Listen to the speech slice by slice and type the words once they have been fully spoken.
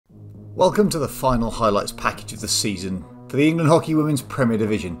Welcome to the final highlights package of the season for the England Hockey Women's Premier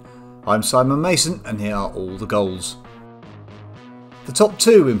Division. I'm Simon Mason and here are all the goals. The top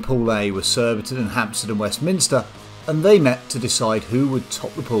two in Pool A were Surbiton and Hampstead and Westminster, and they met to decide who would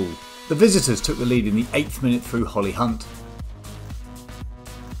top the pool. The visitors took the lead in the 8th minute through Holly Hunt.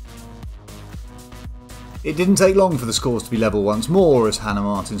 It didn't take long for the scores to be level once more as Hannah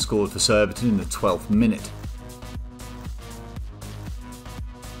Martin scored for Surbiton in the 12th minute.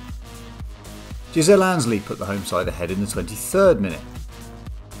 Giselle Ansley put the home side ahead in the 23rd minute.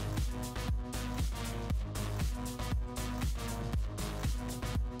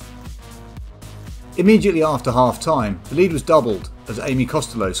 Immediately after half time, the lead was doubled as Amy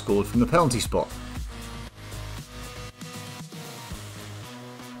Costello scored from the penalty spot.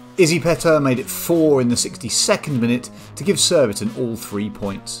 Izzy Petter made it 4 in the 62nd minute to give Surbiton all 3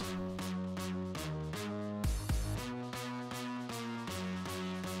 points.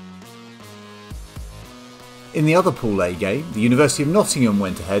 In the other Pool A game, the University of Nottingham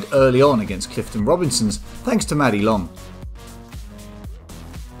went ahead early on against Clifton Robinsons thanks to Maddie Long.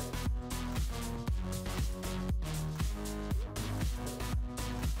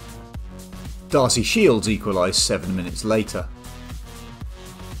 Darcy Shields equalised 7 minutes later.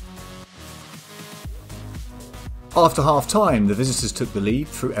 After half time, the visitors took the lead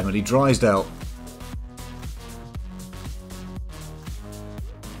through Emily Drysdale.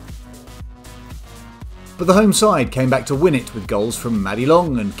 But the home side came back to win it with goals from Maddie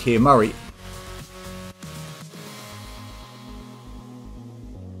Long and Keir Murray.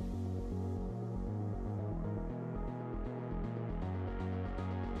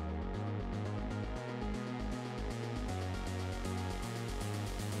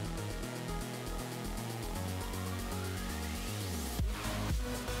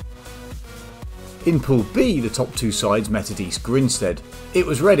 In Pool B, the top two sides met at East Grinstead. It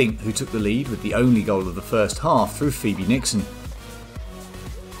was Reading who took the lead with the only goal of the first half through Phoebe Nixon.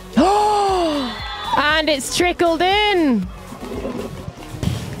 And it's trickled in!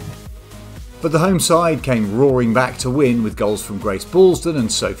 But the home side came roaring back to win with goals from Grace Ballston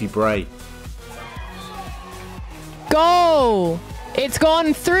and Sophie Bray. Goal! It's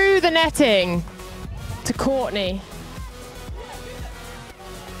gone through the netting to Courtney.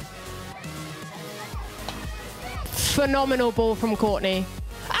 Phenomenal ball from Courtney.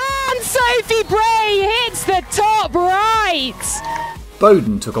 And Sophie Bray hits the top right!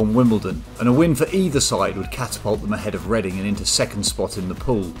 Bowden took on Wimbledon, and a win for either side would catapult them ahead of Reading and into second spot in the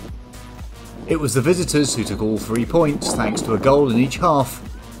pool. It was the visitors who took all 3 points thanks to a goal in each half.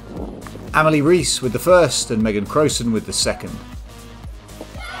 Amelie Rees with the first and Megan Crowson with the second.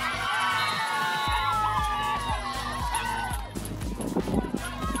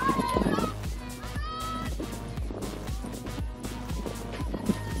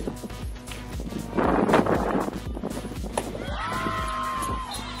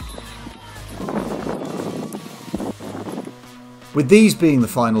 With these being the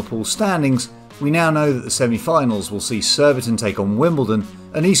final pool standings, we now know that the semi-finals will see Surbiton take on Wimbledon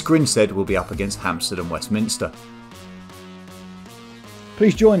and East Grinstead will be up against Hampstead and Westminster.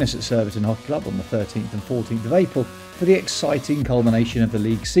 Please join us at Surbiton Hockey Club on the 13th and 14th of April for the exciting culmination of the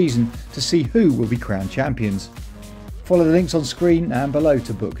league season to see who will be crowned champions. Follow the links on screen and below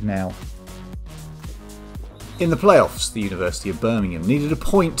to book now. In the playoffs, the University of Birmingham needed a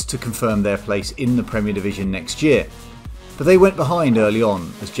point to confirm their place in the Premier Division next year. But they went behind early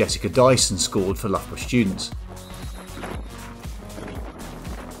on as Jessica Dyson scored for Loughborough Students.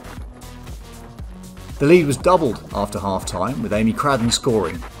 The lead was doubled after half time with Amy Cradden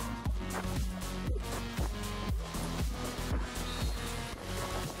scoring.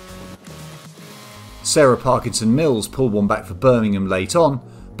 Sarah Parkinson Mills pulled one back for Birmingham late on,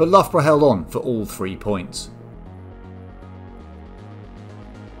 but Loughborough held on for all 3 points.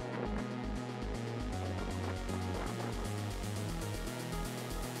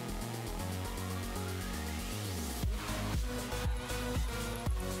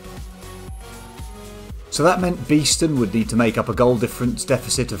 So that meant Beeston would need to make up a goal difference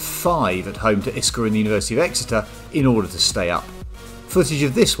deficit of 5 at home to Isker and the University of Exeter in order to stay up. Footage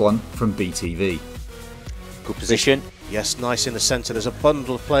of this one from BTV. Good position. Yes, nice in the centre. There's a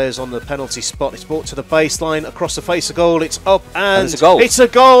bundle of players on the penalty spot. It's brought to the baseline, across the face of goal. It's up and it's a goal. It's a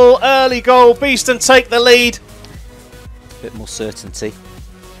goal, early goal. Beeston take the lead. Bit more certainty.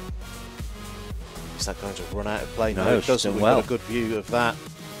 Is that going to run out of play? No, it doesn't. We've well. got a good view of that.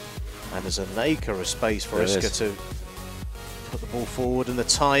 And there's an acre of space for Isker to put the ball forward, and the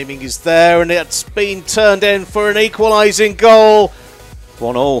timing is there, and it's been turned in for an equalising goal.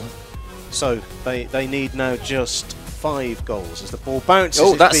 1-1. So they need now just 5 goals as the ball bounces. Oh,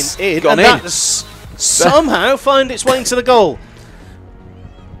 it's that's been in, gone and in. that's somehow found its way into the goal.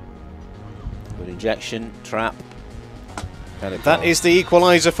 Good injection, trap. That is the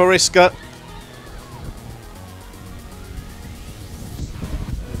equaliser for Iska.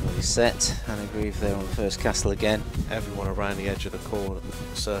 Everybody set. Hannah Grieve there on the first castle again. Everyone around the edge of the corner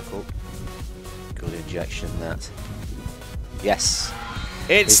circle. Good injection, that. Yes. It's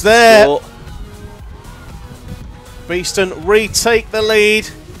Here's the there. score. Beeston retake the lead.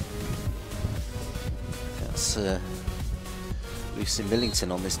 That's Lucy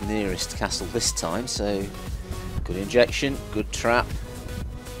Millington on this nearest castle this time, so good injection, good trap.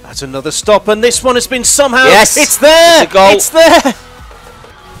 That's another stop, and this one has been somehow. Yes! It's there. It's a goal. It's there.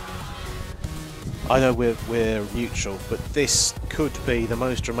 I know we're neutral, but this could be the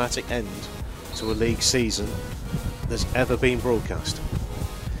most dramatic end to a league season that's ever been broadcast.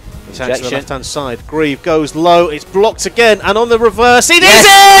 It's out to the left-hand side. Grieve goes low. It's blocked again, and on the reverse, it is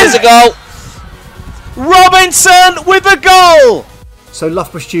in! There's a goal. Robinson with a goal. So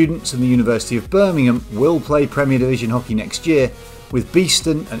Loughborough students and the University of Birmingham will play Premier Division hockey next year, with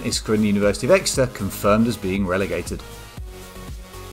Beeston and Iska and the University of Exeter confirmed as being relegated.